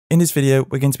In this video,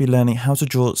 we're going to be learning how to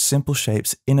draw simple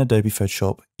shapes in Adobe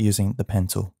Photoshop using the pen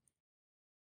tool.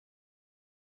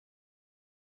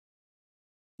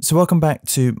 So welcome back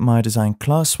to my design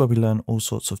class where we learn all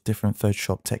sorts of different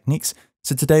Photoshop techniques.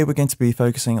 So today we're going to be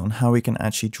focusing on how we can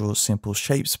actually draw simple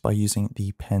shapes by using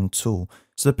the pen tool.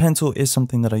 So the pen tool is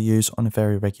something that I use on a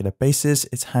very regular basis.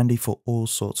 It's handy for all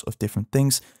sorts of different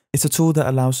things. It's a tool that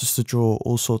allows us to draw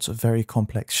all sorts of very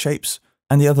complex shapes.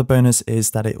 And the other bonus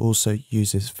is that it also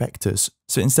uses vectors.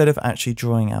 So instead of actually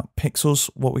drawing out pixels,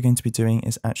 what we're going to be doing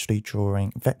is actually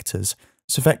drawing vectors.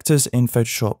 So vectors in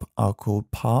Photoshop are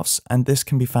called paths, and this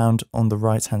can be found on the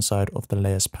right-hand side of the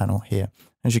layers panel here.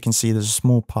 As you can see, there's a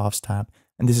small paths tab,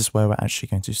 and this is where we're actually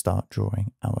going to start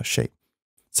drawing our shape.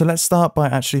 So let's start by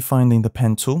actually finding the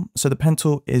pen tool. So the pen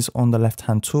tool is on the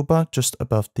left-hand toolbar, just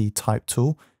above the type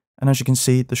tool. And as you can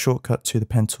see, the shortcut to the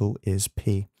pen tool is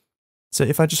P. So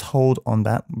if I just hold on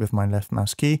that with my left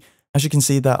mouse key, as you can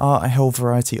see, there are a whole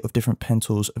variety of different pen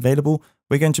tools available.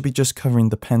 We're going to be just covering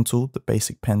the pen tool, the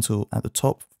basic pen tool at the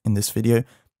top in this video,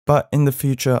 but in the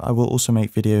future, I will also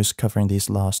make videos covering these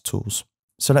last tools.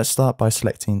 So let's start by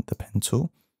selecting the pen tool.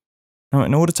 Now,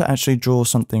 in order to actually draw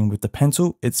something with the pen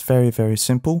tool, it's very, very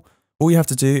simple. All you have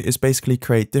to do is basically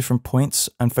create different points,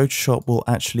 and Photoshop will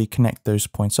actually connect those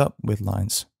points up with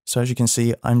lines. So as you can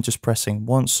see, I'm just pressing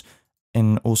once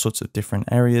in all sorts of different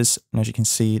areas. And as you can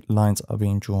see, lines are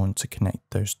being drawn to connect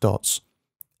those dots.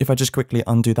 If I just quickly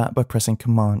undo that by pressing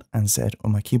Command and Z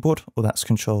on my keyboard, or that's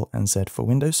Control and Z for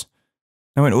Windows.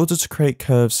 Now, in order to create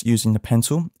curves using the pen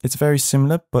tool, it's very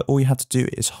similar, but all you have to do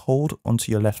is hold onto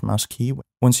your left mouse key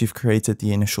once you've created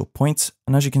the initial point.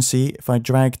 And as you can see, if I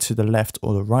drag to the left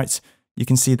or the right, you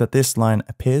can see that this line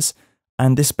appears,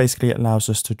 and this basically allows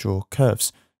us to draw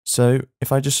curves. So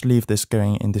if I just leave this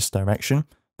going in this direction,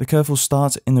 the curve will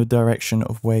start in the direction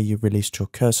of where you released your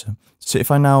cursor. So if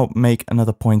I now make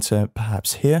another pointer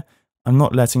perhaps here, I'm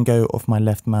not letting go of my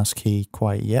left mouse key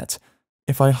quite yet.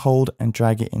 If I hold and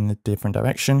drag it in a different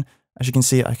direction, as you can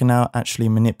see, I can now actually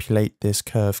manipulate this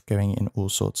curve going in all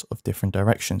sorts of different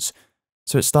directions.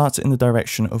 So it starts in the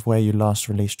direction of where you last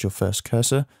released your first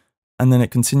cursor, and then it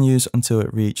continues until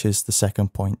it reaches the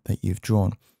second point that you've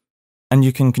drawn. And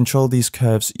you can control these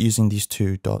curves using these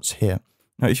two dots here.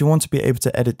 Now, if you want to be able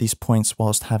to edit these points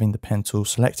whilst having the pen tool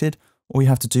selected, all you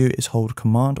have to do is hold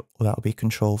Command, or that will be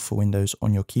Control for Windows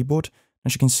on your keyboard.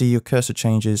 As you can see, your cursor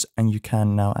changes and you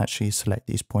can now actually select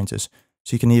these pointers.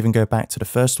 So you can even go back to the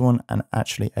first one and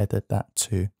actually edit that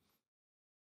too.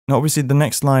 Now, obviously, the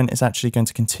next line is actually going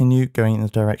to continue going in the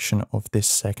direction of this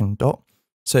second dot.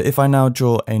 So if I now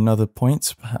draw another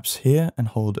point, perhaps here, and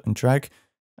hold and drag,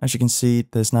 as you can see,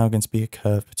 there's now going to be a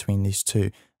curve between these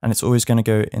two. And it's always going to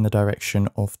go in the direction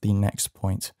of the next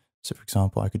point. So for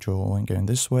example, I could draw one going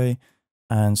this way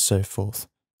and so forth.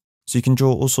 So you can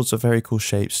draw all sorts of very cool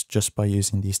shapes just by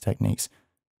using these techniques.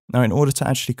 Now, in order to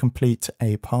actually complete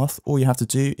a path, all you have to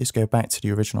do is go back to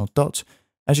the original dot.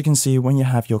 As you can see, when you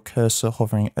have your cursor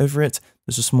hovering over it,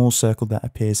 there's a small circle that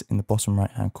appears in the bottom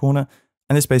right-hand corner.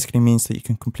 And this basically means that you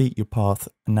can complete your path.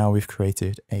 And now we've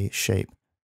created a shape.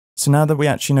 So now that we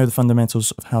actually know the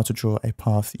fundamentals of how to draw a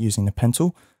path using the pen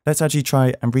tool, let's actually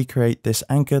try and recreate this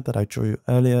anchor that I drew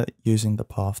earlier using the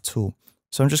path tool.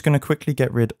 So I'm just going to quickly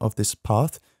get rid of this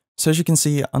path. So as you can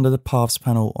see under the paths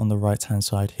panel on the right hand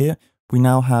side here, we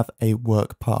now have a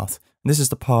work path. And this is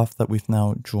the path that we've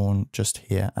now drawn just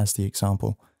here as the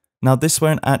example. Now this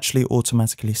won't actually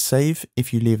automatically save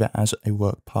if you leave it as a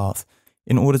work path.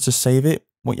 In order to save it,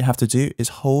 what you have to do is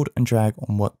hold and drag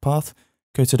on work path,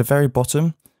 go to the very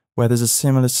bottom, where there's a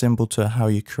similar symbol to how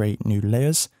you create new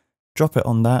layers, drop it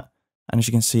on that, and as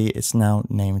you can see, it's now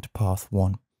named path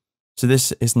 1. So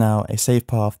this is now a save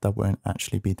path that won't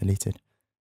actually be deleted.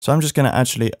 So I'm just going to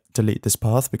actually delete this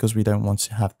path because we don't want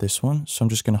to have this one. So I'm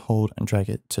just going to hold and drag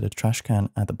it to the trash can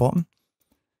at the bottom.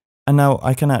 And now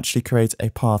I can actually create a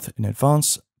path in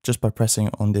advance just by pressing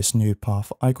on this new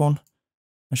path icon.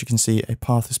 As you can see, a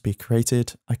path has been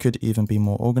created. I could even be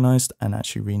more organized and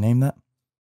actually rename that,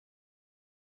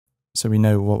 so we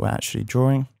know what we're actually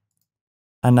drawing.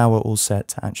 And now we're all set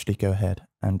to actually go ahead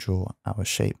and draw our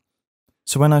shape.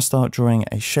 So when I start drawing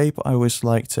a shape, I always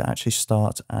like to actually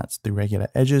start at the regular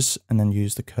edges and then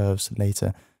use the curves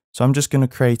later. So I'm just going to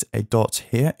create a dot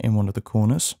here in one of the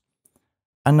corners.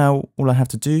 And now all I have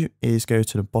to do is go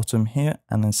to the bottom here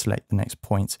and then select the next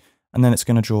point. And then it's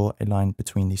going to draw a line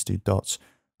between these two dots.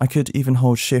 I could even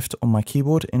hold Shift on my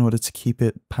keyboard in order to keep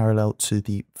it parallel to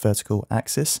the vertical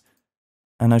axis.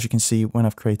 And as you can see, when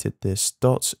I've created this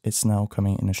dot, it's now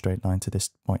coming in a straight line to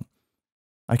this point.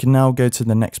 I can now go to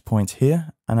the next point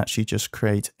here and actually just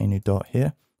create a new dot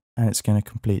here, and it's going to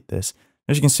complete this.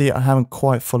 As you can see, I haven't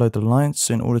quite followed the line,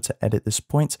 so in order to edit this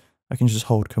point, I can just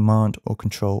hold Command or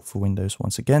Control for Windows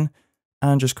once again,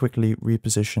 and just quickly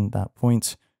reposition that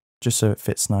point, just so it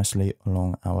fits nicely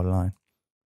along our line.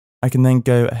 I can then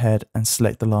go ahead and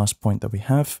select the last point that we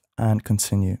have and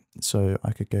continue. So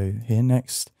I could go here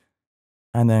next,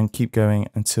 and then keep going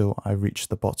until I reach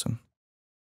the bottom.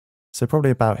 So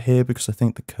probably about here, because I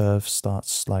think the curve starts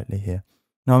slightly here.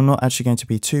 Now I'm not actually going to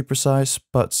be too precise,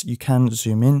 but you can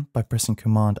zoom in by pressing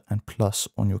Command and plus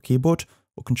on your keyboard,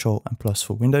 or Control and plus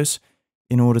for Windows,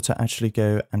 in order to actually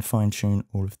go and fine tune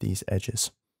all of these edges.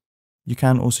 You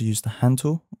can also use the hand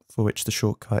tool, for which the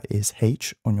shortcut is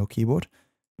H on your keyboard,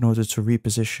 in order to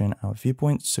reposition our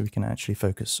viewpoint so we can actually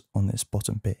focus on this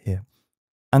bottom bit here.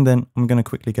 And then I'm going to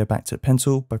quickly go back to the pen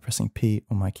tool by pressing P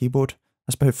on my keyboard.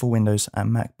 That's both for Windows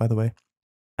and Mac, by the way.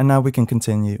 And now we can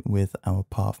continue with our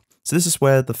path. So this is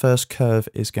where the first curve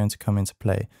is going to come into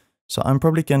play. So I'm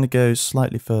probably going to go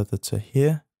slightly further to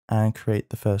here and create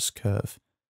the first curve.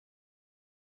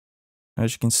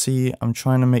 As you can see, I'm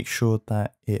trying to make sure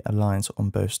that it aligns on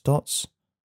both dots.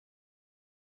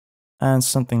 And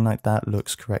something like that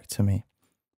looks correct to me.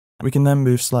 We can then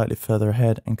move slightly further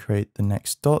ahead and create the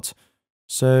next dot.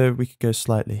 So we could go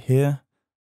slightly here.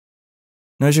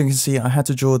 Now, as you can see, I had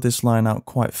to draw this line out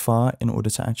quite far in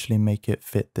order to actually make it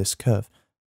fit this curve.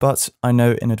 But I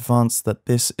know in advance that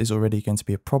this is already going to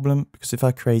be a problem, because if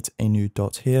I create a new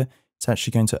dot here, it's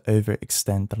actually going to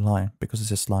overextend the line because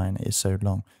this line is so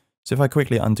long. So if I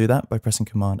quickly undo that by pressing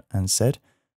Command and Z,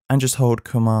 and just hold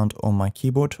Command on my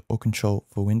keyboard or Control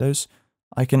for Windows,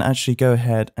 I can actually go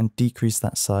ahead and decrease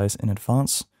that size in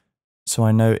advance, so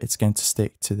I know it's going to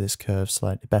stick to this curve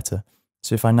slightly better.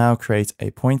 So if I now create a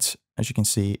point, as you can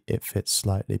see, it fits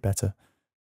slightly better.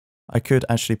 I could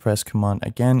actually press Command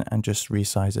again and just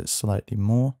resize it slightly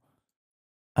more,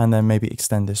 and then maybe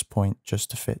extend this point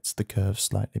just to fit the curve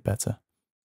slightly better.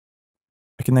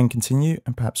 I can then continue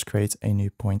and perhaps create a new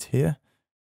point here.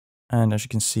 And as you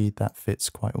can see, that fits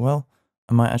quite well.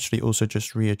 I might actually also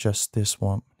just readjust this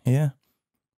one here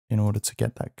in order to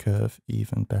get that curve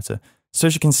even better. So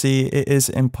as you can see, it is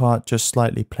in part just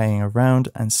slightly playing around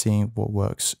and seeing what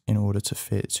works in order to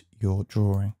fit your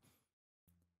drawing.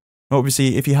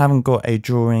 Obviously, if you haven't got a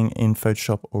drawing in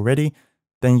Photoshop already,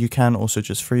 then you can also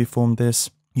just freeform this.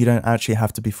 You don't actually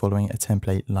have to be following a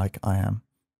template like I am.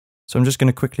 So I'm just going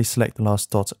to quickly select the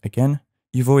last dot again.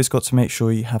 You've always got to make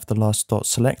sure you have the last dot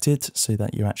selected so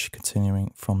that you're actually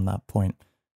continuing from that point.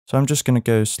 So I'm just going to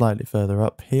go slightly further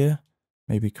up here,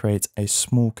 maybe create a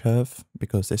small curve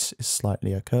because this is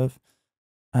slightly a curve,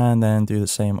 and then do the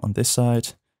same on this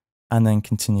side, and then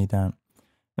continue down.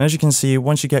 And as you can see,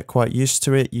 once you get quite used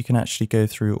to it, you can actually go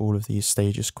through all of these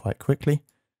stages quite quickly,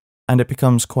 and it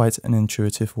becomes quite an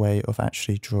intuitive way of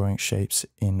actually drawing shapes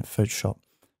in Photoshop.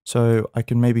 So I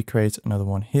can maybe create another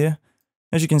one here.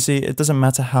 As you can see, it doesn't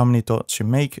matter how many dots you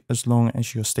make as long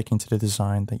as you're sticking to the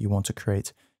design that you want to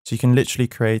create. So you can literally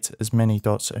create as many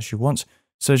dots as you want.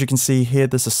 So as you can see here,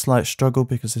 there's a slight struggle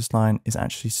because this line is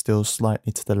actually still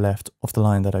slightly to the left of the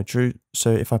line that I drew.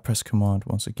 So if I press Command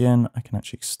once again, I can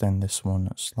actually extend this one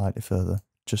slightly further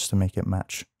just to make it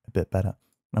match a bit better.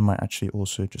 I might actually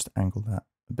also just angle that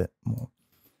a bit more.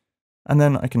 And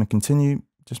then I can continue,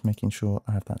 just making sure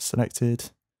I have that selected.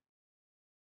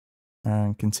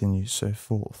 And continue so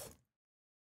forth.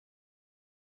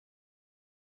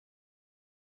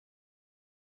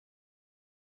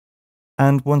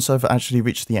 And once I've actually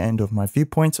reached the end of my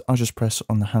viewpoint, I'll just press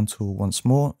on the hand tool once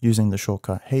more using the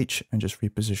shortcut H and just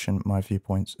reposition my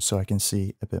viewpoint so I can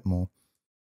see a bit more.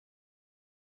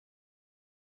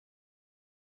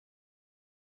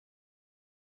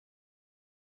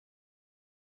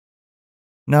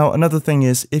 Now, another thing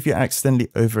is if you accidentally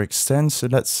overextend, so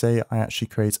let's say I actually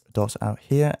create a dot out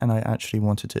here and I actually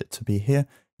wanted it to be here,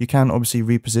 you can obviously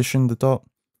reposition the dot,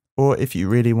 or if you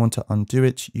really want to undo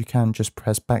it, you can just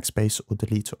press backspace or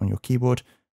delete on your keyboard.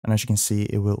 And as you can see,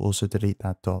 it will also delete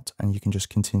that dot and you can just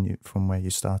continue from where you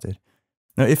started.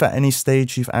 Now, if at any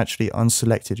stage you've actually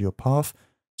unselected your path,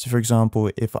 so for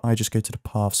example, if I just go to the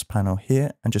paths panel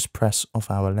here and just press off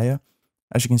our layer,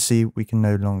 as you can see, we can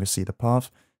no longer see the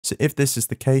path. So if this is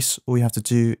the case, all you have to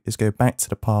do is go back to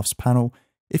the paths panel.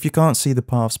 If you can't see the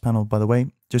paths panel, by the way,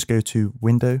 just go to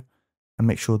Window and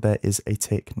make sure there is a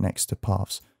tick next to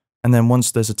paths. And then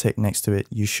once there's a tick next to it,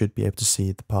 you should be able to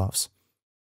see the paths.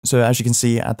 So as you can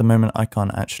see, at the moment, I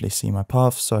can't actually see my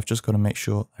path. So I've just got to make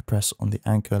sure I press on the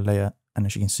anchor layer. And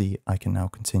as you can see, I can now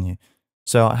continue.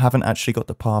 So I haven't actually got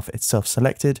the path itself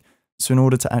selected. So in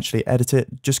order to actually edit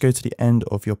it, just go to the end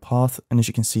of your path. And as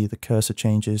you can see, the cursor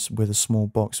changes with a small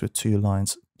box with two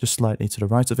lines just slightly to the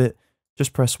right of it.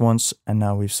 just press once, and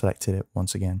now we've selected it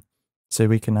once again. So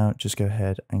we can now just go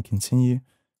ahead and continue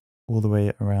all the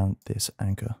way around this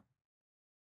anchor.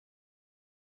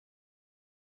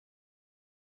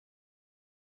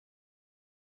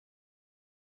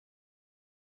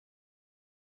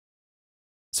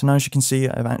 So now, as you can see,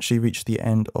 I've actually reached the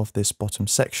end of this bottom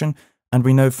section, and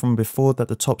we know from before that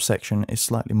the top section is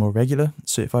slightly more regular.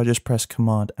 So if I just press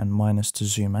Command and minus to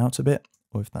zoom out a bit,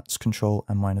 or if that's Control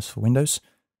and minus for Windows,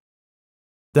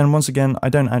 then once again, I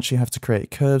don't actually have to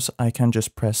create curves. I can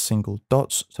just press single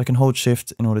dots. So I can hold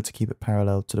Shift in order to keep it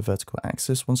parallel to the vertical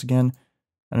axis once again.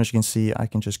 And as you can see, I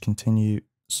can just continue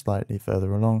slightly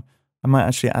further along. I might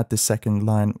actually add this second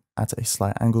line at a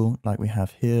slight angle like we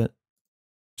have here,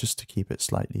 just to keep it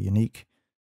slightly unique.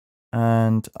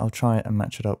 And I'll try and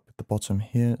match it up with the bottom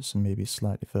here, so maybe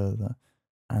slightly further,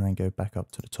 and then go back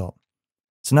up to the top.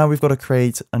 So now we've got to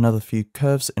create another few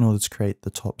curves in order to create the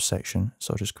top section.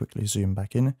 So I'll just quickly zoom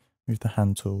back in, move the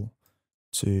hand tool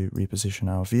to reposition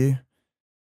our view.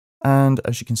 And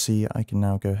as you can see, I can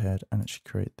now go ahead and actually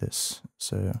create this.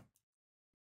 So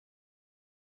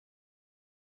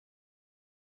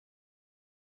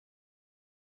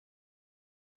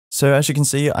as you can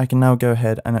see, I can now go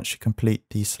ahead and actually complete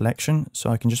the selection.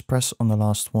 So I can just press on the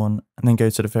last one and then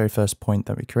go to the very first point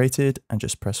that we created and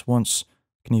just press once.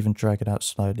 I can even drag it out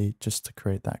slightly just to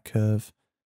create that curve.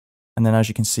 And then as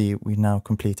you can see, we've now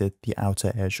completed the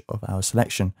outer edge of our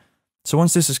selection. So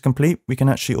once this is complete, we can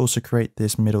actually also create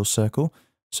this middle circle.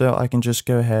 So I can just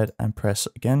go ahead and press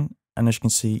again. And as you can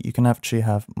see, you can actually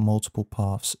have multiple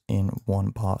paths in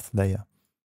one path layer.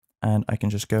 And I can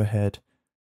just go ahead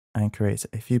and create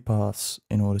a few paths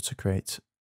in order to create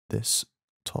this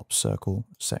top circle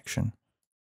section,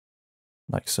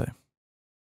 like so.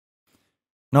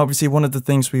 Now, obviously, one of the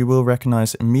things we will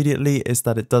recognize immediately is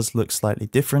that it does look slightly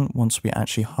different once we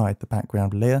actually hide the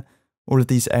background layer. All of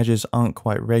these edges aren't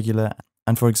quite regular,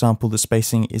 and for example, the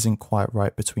spacing isn't quite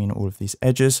right between all of these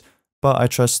edges, but I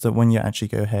trust that when you actually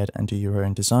go ahead and do your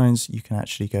own designs, you can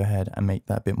actually go ahead and make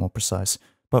that a bit more precise.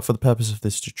 But for the purpose of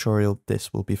this tutorial,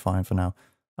 this will be fine for now.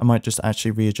 I might just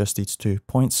actually readjust these 2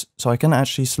 points. So I can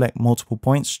actually select multiple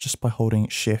points just by holding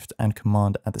Shift and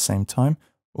Command at the same time,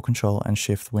 or Control and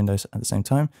Shift Windows at the same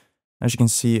time. As you can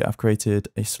see, I've created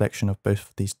a selection of both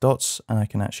of these dots, and I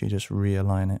can actually just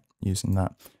realign it using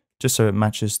that, just so it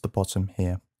matches the bottom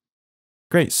here.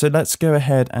 Great, so let's go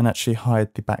ahead and actually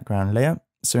hide the background layer.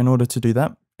 So in order to do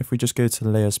that, if we just go to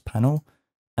the Layers panel,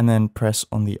 and then press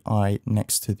on the eye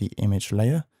next to the image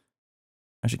layer,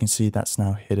 as you can see, that's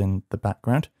now hidden the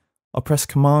background. I'll press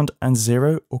Command and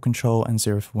 0 or Control and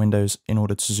 0 for Windows in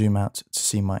order to zoom out to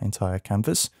see my entire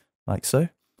canvas, like so.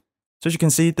 So as you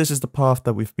can see, this is the path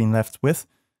that we've been left with.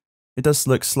 It does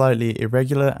look slightly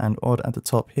irregular and odd at the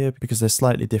top here because they're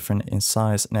slightly different in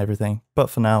size and everything,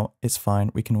 but for now, it's fine.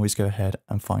 We can always go ahead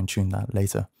and fine tune that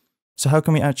later. So how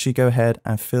can we actually go ahead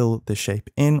and fill the shape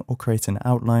in or create an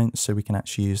outline so we can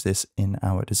actually use this in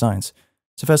our designs?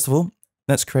 So first of all,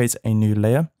 let's create a new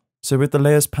layer. So with the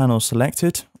Layers panel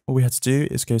selected, all we have to do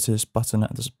is go to this button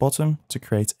at the bottom to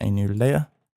create a new layer.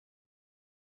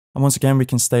 And once again, we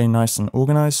can stay nice and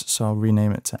organized. So I'll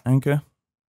rename it to Anchor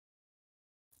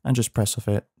and just press off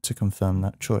it to confirm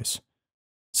that choice.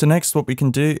 So next, what we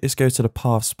can do is go to the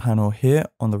Paths panel here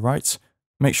on the right,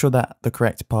 make sure that the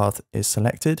correct path is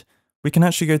selected. We can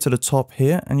actually go to the top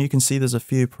here and you can see there's a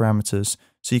few parameters.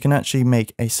 So you can actually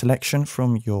make a selection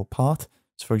from your path.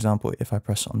 So for example, if I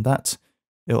press on that,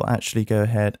 it'll actually go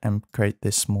ahead and create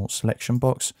this small selection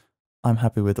box. I'm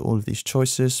happy with all of these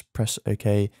choices, press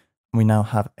OK. And we now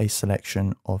have a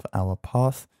selection of our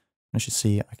path. As you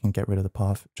see, I can get rid of the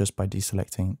path just by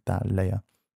deselecting that layer.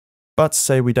 But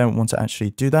say we don't want to actually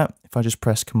do that. If I just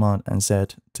press Command and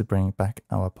Z to bring back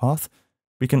our path,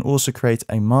 we can also create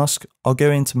a mask. I'll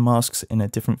go into masks in a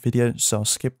different video, so I'll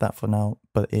skip that for now,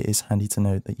 but it is handy to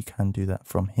know that you can do that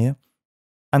from here.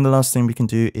 And the last thing we can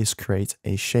do is create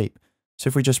a shape. So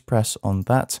if we just press on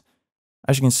that,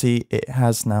 as you can see, it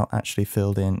has now actually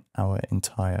filled in our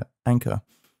entire anchor,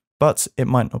 but it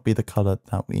might not be the color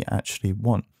that we actually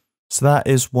want. So that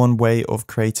is one way of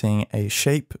creating a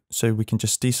shape. So we can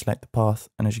just deselect the path,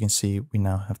 and as you can see, we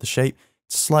now have the shape.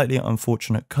 It's a slightly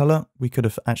unfortunate color. We could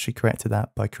have actually corrected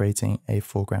that by creating a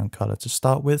foreground color to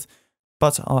start with,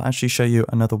 but I'll actually show you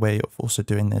another way of also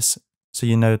doing this, so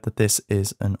you know that this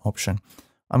is an option.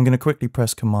 I'm going to quickly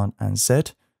press Command and Z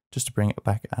just to bring it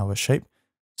back our shape.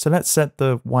 So let's set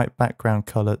the white background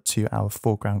color to our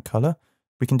foreground color.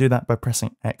 We can do that by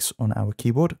pressing X on our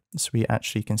keyboard, so we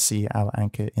actually can see our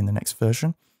anchor in the next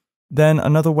version. Then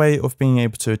another way of being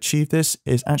able to achieve this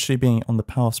is actually being on the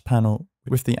Paths panel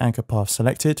with the anchor path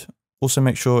selected, Also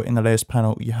make sure in the layers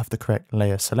panel you have the correct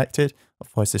layer selected,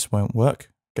 otherwise this won't work.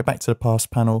 Go back to the paths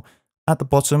panel. At the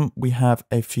bottom we have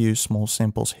a few small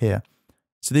symbols here.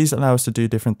 So these allow us to do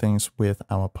different things with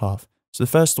our path. So the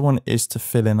first one is to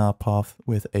fill in our path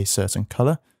with a certain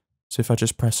color. So if I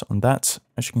just press on that,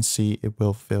 as you can see, it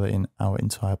will fill in our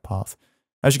entire path.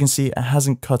 As you can see, it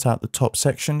hasn't cut out the top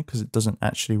section because it doesn't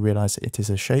actually realize it is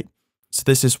a shape. So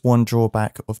this is one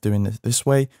drawback of doing it this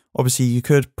way. Obviously, you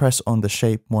could press on the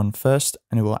shape one first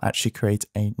and it will actually create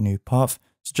a new path.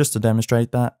 So just to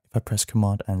demonstrate that, if I press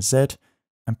Command and Z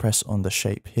and press on the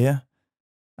shape here,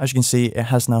 as you can see, it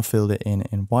has now filled it in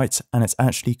white and it's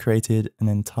actually created an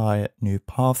entire new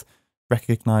path,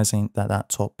 recognizing that that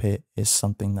top bit is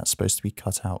something that's supposed to be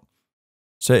cut out.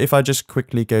 So if I just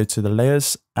quickly go to the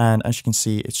layers, and as you can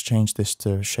see, it's changed this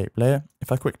to a shape layer.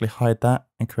 If I quickly hide that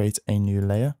and create a new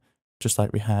layer, just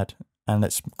like we had, and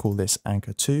let's call this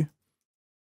Anchor 2.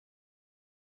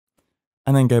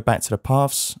 And then go back to the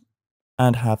paths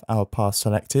and have our path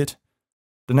selected.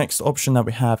 The next option that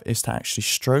we have is to actually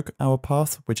stroke our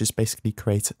path, which is basically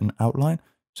create an outline.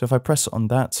 So if I press on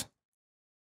that,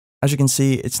 as you can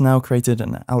see, it's now created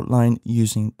an outline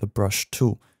using the brush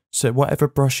tool. So whatever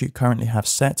brush you currently have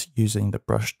set using the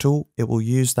brush tool, it will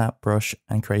use that brush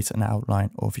and create an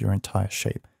outline of your entire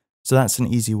shape. So that's an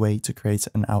easy way to create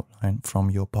an outline from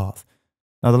your path.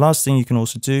 Now the last thing you can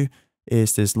also do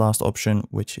is this last option,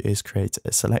 which is create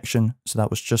a selection. So that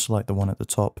was just like the one at the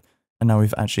top. And now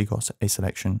we've actually got a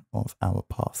selection of our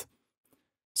path.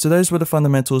 So those were the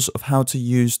fundamentals of how to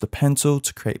use the pen tool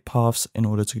to create paths in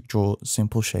order to draw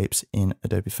simple shapes in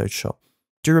Adobe Photoshop.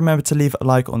 Do remember to leave a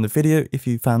like on the video if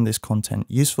you found this content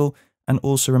useful, and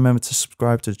also remember to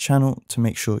subscribe to the channel to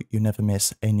make sure you never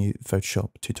miss a new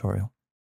Photoshop tutorial.